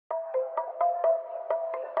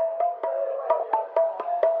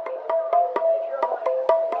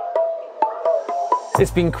It's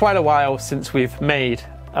been quite a while since we've made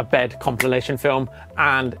a bed compilation film,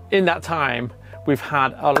 and in that time we've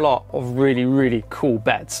had a lot of really cool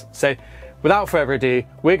beds. So without further ado,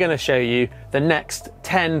 we're going to show you the next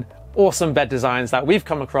 10 awesome bed designs that we've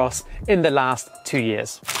come across in the last 2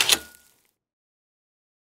 years.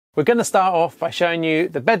 We're going to start off by showing you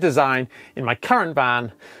the bed design in my current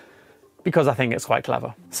van because I think it's quite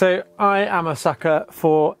clever. So I am a sucker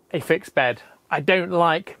for a fixed bed. I don't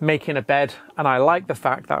like making a bed, and I like the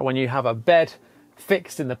fact that when you have a bed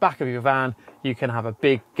fixed in the back of your van, you can have a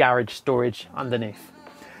big garage storage underneath.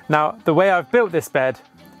 Now, the way I've built this bed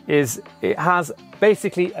is it has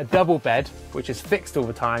basically a double bed, which is fixed all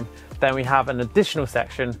the time. Then we have an additional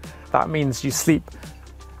section. That means you sleep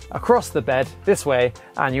across the bed this way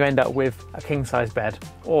and you end up with a king size bed,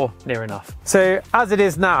 or near enough. So as it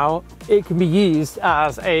is now, it can be used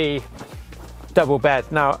as a double bed.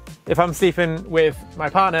 Now, if I'm sleeping with my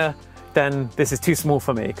partner, then this is too small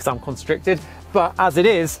for me because I'm constricted. But as it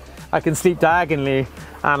is, I can sleep diagonally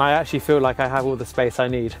and I actually feel like I have all the space I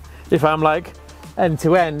need. If I'm like end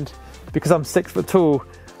to end, because I'm 6 foot tall,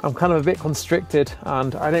 I'm kind of a bit constricted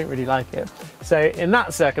and I don't really like it. So in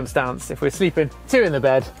that circumstance, if we're sleeping 2 in the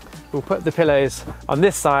bed, we'll put the pillows on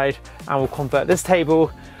this side and we'll convert this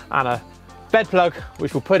table and a bed plug,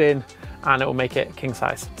 which we'll put in, and it will make it king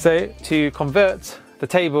size. So to convert the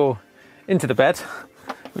table into the bed,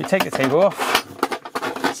 we take the table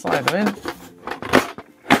off, slide them in,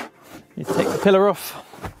 you take the pillar off,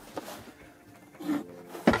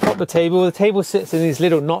 pop the table sits in these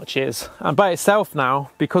little notches, and by itself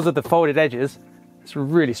now, because of the folded edges, it's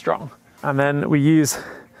really strong. And then we use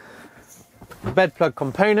the bed plug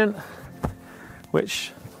component,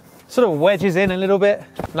 which sort of wedges in a little bit.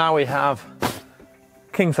 Now we have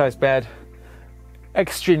king size bed,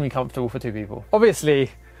 extremely comfortable for 2 people.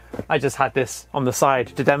 Obviously, I just had this on the side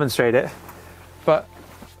to demonstrate it, but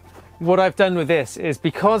what I've done with this is,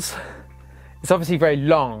 because it's obviously very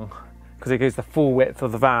long, because it goes the full width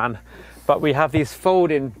of the van, but we have these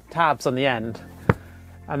folding tabs on the end,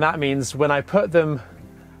 and that means when I put them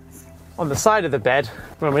on the side of the bed,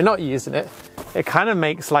 when we're not using it, it kind of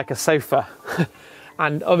makes like a sofa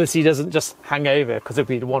and obviously doesn't just hang over because it'll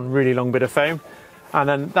be one really long bit of foam. And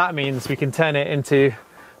then that means we can turn it into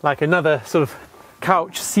like another sort of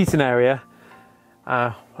couch seating area.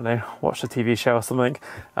 I don't know, watch a TV show or something.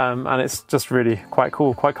 And it's just really quite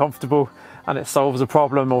cool, quite comfortable. And it solves the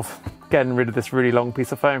problem of getting rid of this really long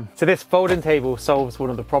piece of foam. So this folding table solves one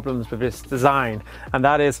of the problems with this design, and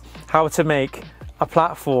that is how to make a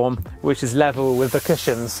platform which is level with the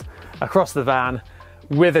cushions across the van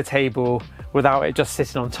with a table without it just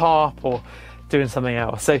sitting on top or doing something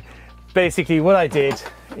else. So basically what I did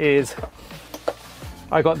is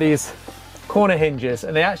I got these corner hinges,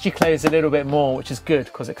 and they actually close a little bit more, which is good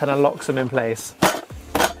because it kind of locks them in place.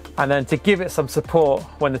 And then to give it some support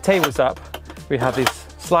when the table's up, we have these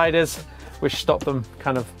sliders which stop them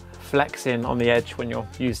kind of flexing on the edge when you're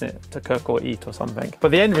using it to cook or eat or something.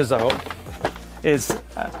 But the end result is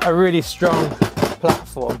a really strong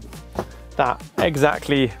platform that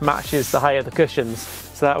exactly matches the height of the cushions,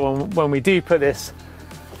 so that when we do put this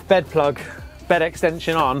bed plug, bed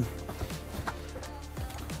extension on,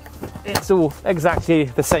 it's all exactly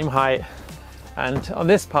the same height. And on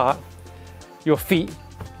this part, your feet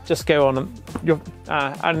just go on your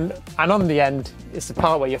and on the end it's the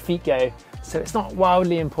part where your feet go, so it's not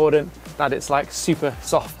wildly important that it's like super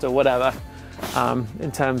soft or whatever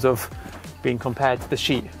in terms of being compared to the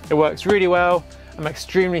sheet. It works really well. I'm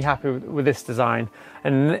extremely happy with this design,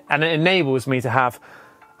 and it enables me to have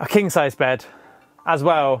a king size bed as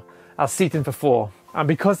well as seating for 4. And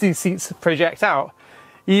because these seats project out,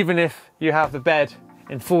 even if you have the bed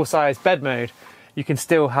in full size bed mode, you can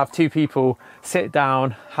still have 2 people sit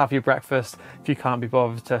down, have your breakfast if you can't be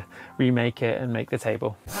bothered to remake it and make the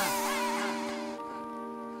table.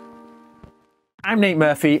 I'm Nate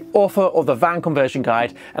Murphy, author of the Van Conversion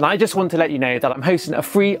Guide, and I just want to let you know that I'm hosting a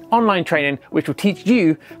free online training which will teach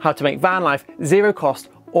you how to make van life zero cost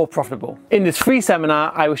or profitable. In this free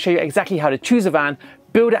seminar, I will show you exactly how to choose a van,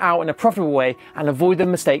 build it out in a profitable way, and avoid the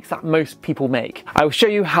mistakes that most people make. I will show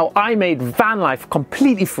you how I made van life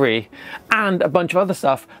completely free, and a bunch of other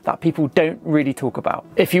stuff that people don't really talk about.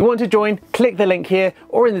 If you want to join, click the link here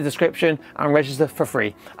or in the description and register for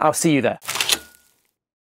free. I'll see you there.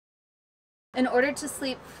 In order to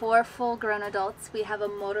sleep 4 full-grown adults, we have a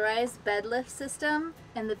motorized bed lift system,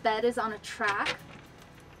 and the bed is on a track,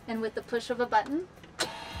 and with the push of a button,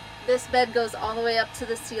 this bed goes all the way up to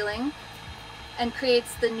the ceiling and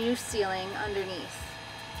creates the new ceiling underneath.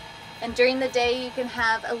 And during the day, you can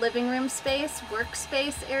have a living room space,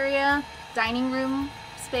 workspace area, dining room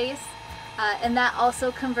space, and that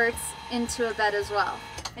also converts into a bed as well.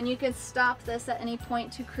 And you can stop this at any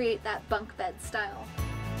point to create that bunk bed style.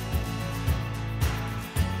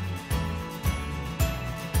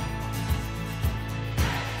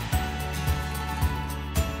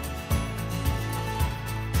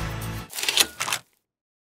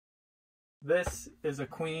 This is a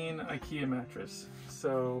queen IKEA mattress.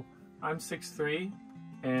 So I'm 6'3"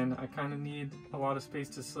 and I kind of need a lot of space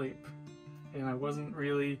to sleep. And I wasn't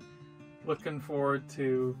really looking forward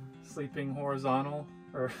to sleeping horizontal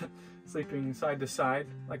or sleeping side to side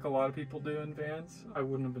like a lot of people do in vans. I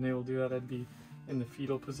wouldn't have been able to do that. I'd be in the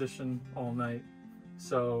fetal position all night.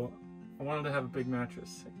 So I wanted to have a big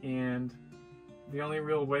mattress, and the only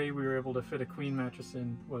real way we were able to fit a queen mattress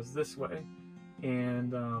in was this way.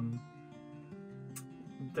 And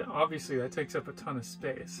obviously that takes up a ton of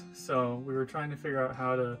space. So we were trying to figure out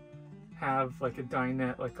how to have like a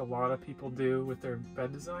dinette like a lot of people do with their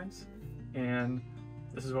bed designs, and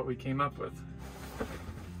this is what we came up with.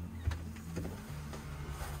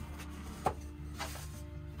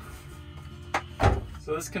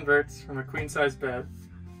 So this converts from a queen size bed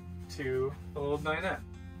to a little dinette.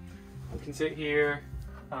 We can sit here,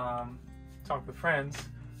 talk with friends,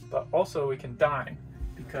 but also we can dine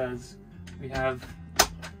because we have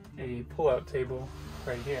a pull-out table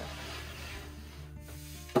right here.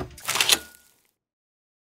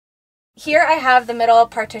 Here I have the middle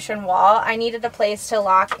partition wall. I needed a place to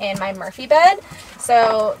lock in my Murphy bed.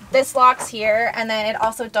 So this locks here, and then it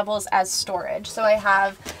also doubles as storage. So I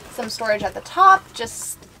have some storage at the top,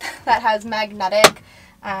 just that has magnetic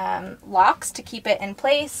locks to keep it in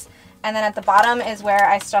place. And then at the bottom is where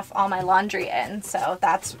I stuff all my laundry in, so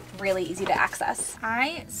that's really easy to access.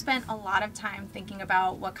 I spent a lot of time thinking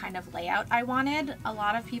about what kind of layout I wanted. A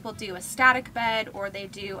lot of people do a static bed, or they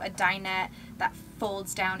do a dinette that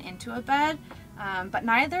folds down into a bed, but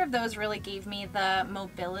neither of those really gave me the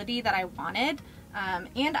mobility that I wanted.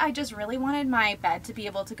 And I just really wanted my bed to be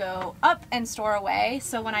able to go up and store away.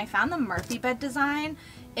 So when I found the Murphy bed design,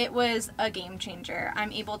 it was a game changer.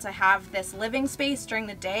 I'm able to have this living space during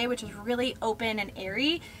the day, which is really open and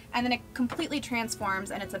airy, and then it completely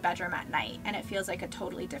transforms and it's a bedroom at night, and it feels like a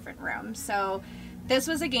totally different room. So this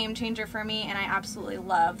was a game changer for me, and I absolutely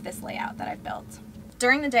love this layout that I've built.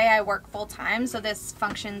 During the day I work full time, so this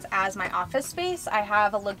functions as my office space. I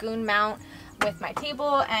have a Lagoon mount with my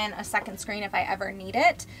table and a second screen if I ever need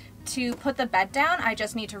it. To put the bed down, I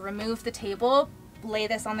just need to remove the table, lay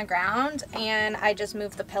this on the ground, and I just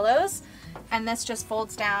move the pillows, and this just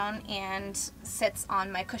folds down and sits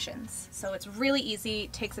on my cushions. So it's really easy,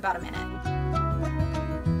 takes about a minute.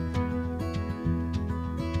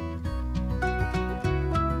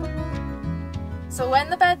 So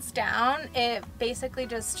when the bed's down, it basically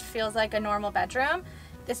just feels like a normal bedroom.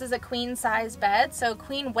 This is a queen size bed, so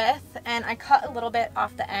queen width, and I cut a little bit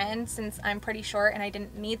off the end since I'm pretty short and I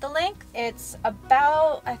didn't need the length. It's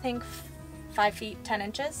about, I think, 5 feet 10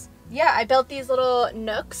 inches. Yeah, I built these little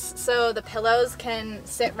nooks so the pillows can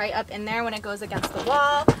sit right up in there when it goes against the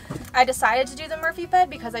wall. I decided to do the Murphy bed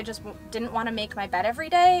because I just didn't want to make my bed every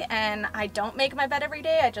day, and I don't make my bed every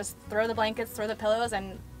day. I just throw the blankets, throw the pillows,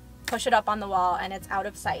 and push it up on the wall, and it's out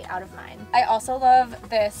of sight, out of mind. I also love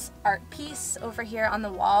this art piece over here on the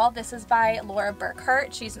wall. This is by Laura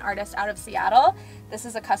Burkhart. She's an artist out of Seattle. This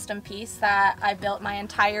is a custom piece that I built my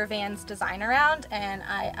entire van's design around, and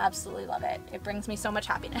I absolutely love it. It brings me so much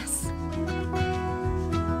happiness.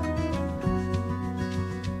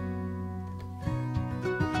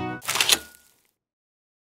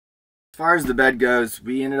 As far as the bed goes,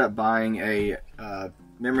 we ended up buying a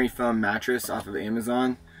memory foam mattress off of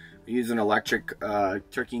Amazon. We use an electric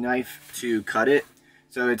turkey knife to cut it.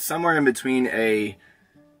 So it's somewhere in between a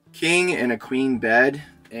king and a queen bed,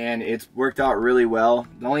 and it's worked out really well.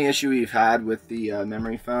 The only issue we've had with the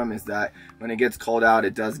memory foam is that when it gets cold out,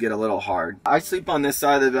 it does get a little hard. I sleep on this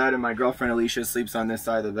side of the bed, and my girlfriend Alicia sleeps on this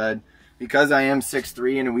side of the bed. Because I am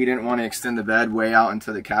 6'3" and we didn't want to extend the bed way out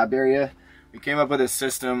into the cab area, we came up with a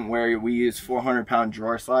system where we use 400-pound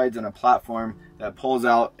drawer slides and a platform that pulls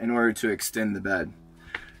out in order to extend the bed.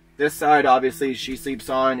 This side, obviously, she sleeps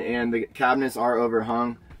on, and the cabinets are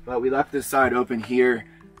overhung, but we left this side open here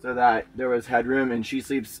so that there was headroom, and she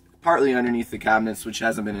sleeps partly underneath the cabinets, which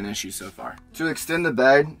hasn't been an issue so far. To extend the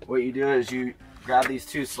bed, what you do is you grab these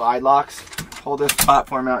two slide locks, pull this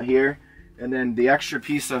platform out here, and then the extra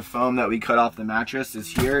piece of foam that we cut off the mattress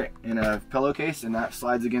is here in a pillowcase, and that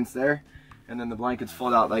slides against there, and then the blankets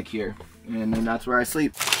fold out like here, and then that's where I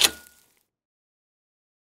sleep.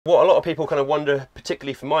 What a lot of people kind of wonder,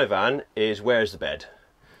 particularly for my van, is where's the bed?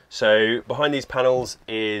 So behind these panels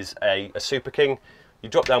is a Super King. you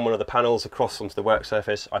drop down one of the panels across onto the work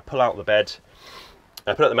surface. I pull out the bed,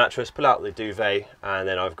 I pull out the mattress, pull out the duvet, and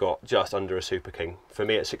then I've got just under a Super King. For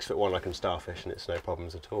me at 6'1", I can starfish and it's no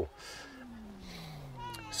problems at all.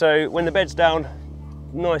 So when the bed's down,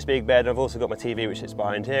 nice big bed. I've also got my TV which sits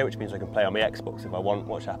behind here, which means I can play on my Xbox if I want,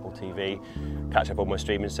 watch Apple TV, catch up on my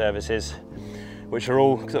streaming services, which are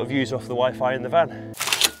all sort of used off the Wi-Fi in the van.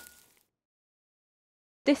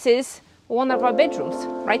 This is one of our bedrooms,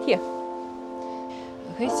 right here.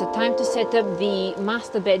 Okay, so time to set up the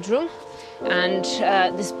master bedroom. And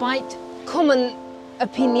despite common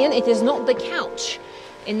opinion, it is not the couch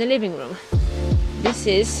in the living room. This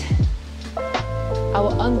is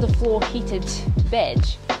our underfloor heated bed.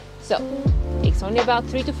 So, it takes only about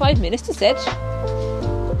 3 to 5 minutes to set.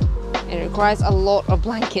 And it requires a lot of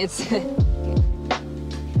blankets.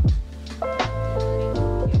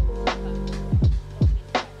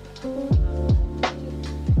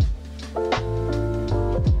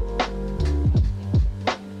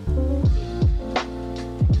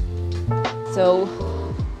 So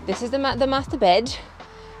this is the master bed,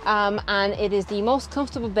 and it is the most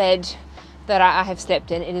comfortable bed that I have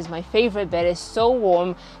slept in. It is my favorite bed. It's so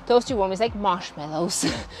warm, toasty warm. It's like marshmallows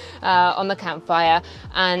on the campfire,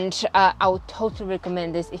 and I would totally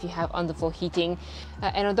recommend this if you have underfloor heating.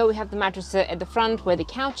 And although we have the mattress at the front where the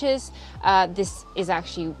couch is, this is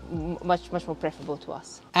actually much more preferable to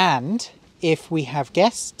us. And if we have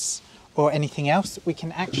guests or anything else, we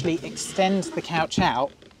can actually extend the couch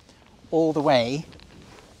out all the way,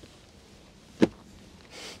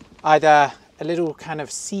 either a little kind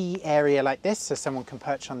of C area like this so someone can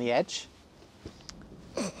perch on the edge,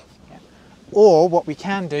 or what we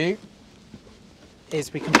can do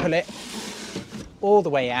is we can pull it all the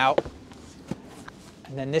way out,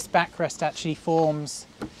 and then this backrest actually forms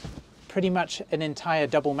pretty much an entire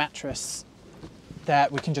double mattress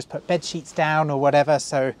that we can just put bed sheets down or whatever.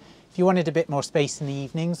 So if you wanted a bit more space in the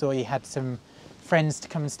evenings, or you had some friends to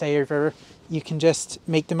come and stay over, you can just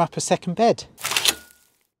make them up a second bed.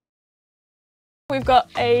 We've got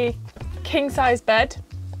a king-size bed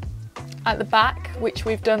at the back, which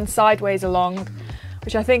we've done sideways along,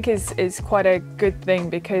 which I think is quite a good thing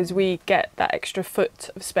because we get that extra foot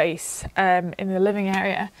of space in the living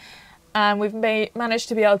area, and we've managed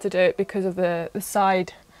to be able to do it because of the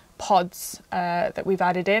side pods that we've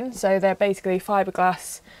added in. So they're basically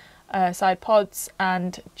fiberglass side pods,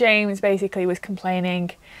 and James basically was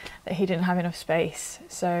complaining that he didn't have enough space,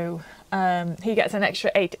 so he gets an extra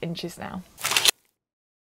 8 inches now.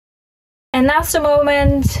 And that's the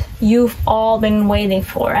moment you've all been waiting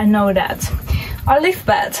for, I know that. Our lift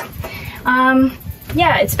bed.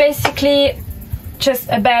 Yeah, it's basically just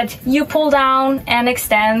a bed you pull down and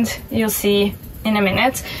extend, you'll see in a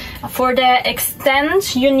minute. For the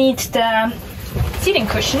extend, you need the seating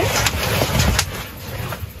cushion.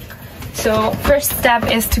 So first step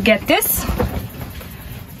is to get this.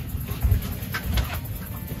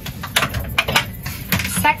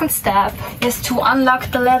 Second step is to unlock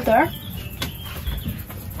the leather.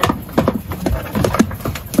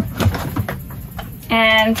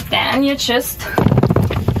 And then you just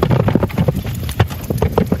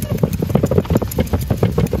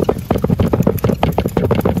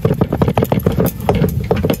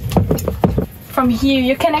from here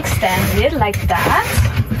you can extend it like that.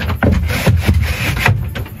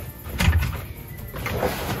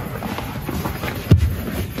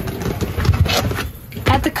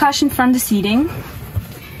 Add the cushion from the seating.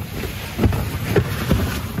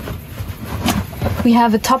 We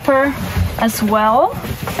have a topper as well,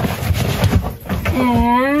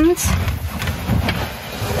 and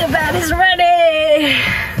the bed is ready.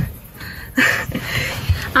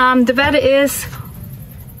 The bed is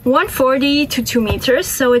 140 to 2 meters,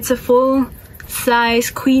 so it's a full size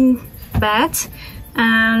queen bed,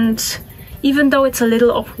 and even though it's a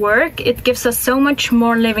little of work, it gives us so much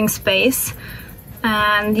more living space.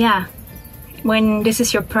 And yeah, when this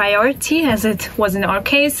is your priority, as it was in our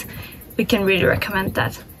case, we can really recommend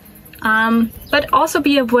that. But also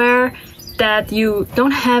be aware that you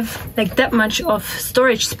don't have like that much of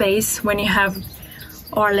storage space when you have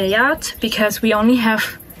our layout, because we only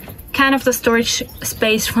have kind of the storage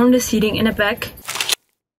space from the seating in the back.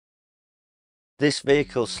 This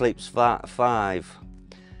vehicle sleeps 5,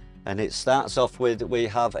 and it starts off with, we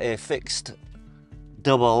have a fixed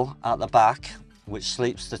double at the back which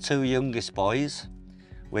sleeps the 2 youngest boys.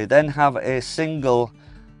 We then have a single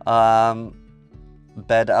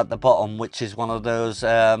bed at the bottom, which is one of those,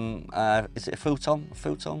 is it a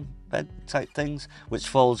futon bed type things, which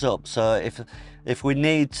folds up. So if we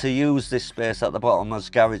need to use this space at the bottom as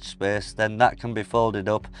garage space, then that can be folded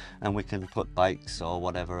up and we can put bikes or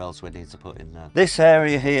whatever else we need to put in there. This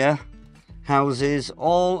area here houses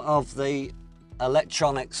all of the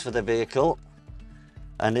electronics for the vehicle,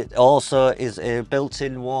 and it also is a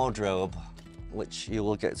built-in wardrobe, which you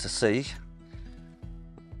will get to see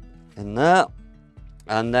in there.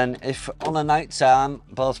 And then if on a night time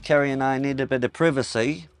both Kerry and I need a bit of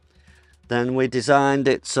privacy, then we designed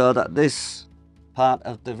it so that this part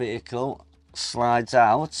of the vehicle slides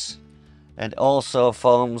out. It also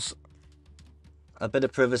forms a bit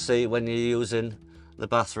of privacy when you're using the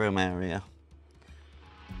bathroom area.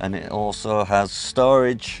 And it also has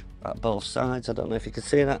storage at both sides. I don't know if you can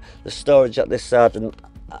see that. The storage at this side, and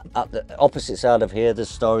at the opposite side of here, there's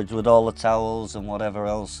storage with all the towels and whatever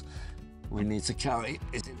else we need to carry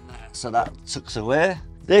is in there. So that tucks away.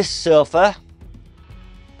 This sofa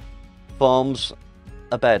forms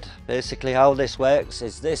a bed. Basically how this works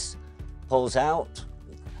is this pulls out.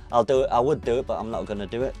 I would do it, but I'm not going to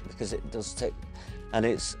do it because it does take, and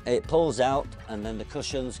it pulls out, and then the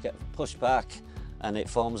cushions get pushed back and it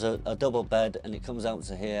forms a double bed, and it comes out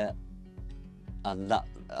to here, and that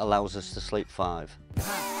allows us to sleep 5.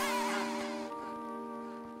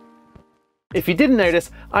 If you didn't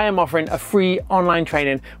notice, I am offering a free online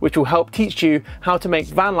training which will help teach you how to make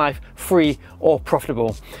van life free or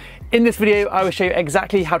profitable. In this video, I will show you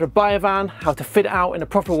exactly how to buy a van, how to fit it out in a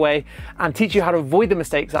proper way, and teach you how to avoid the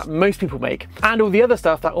mistakes that most people make, and all the other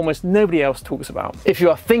stuff that almost nobody else talks about. If you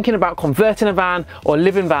are thinking about converting a van or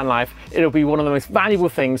living van life, it'll be one of the most valuable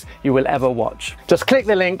things you will ever watch. Just click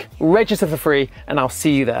the link, register for free, and I'll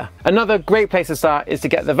see you there. Another great place to start is to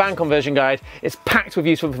get the van conversion guide. It's packed with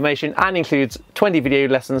useful information and includes 20 video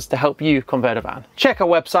lessons to help you convert a van. Check our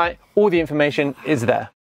website, all the information is there.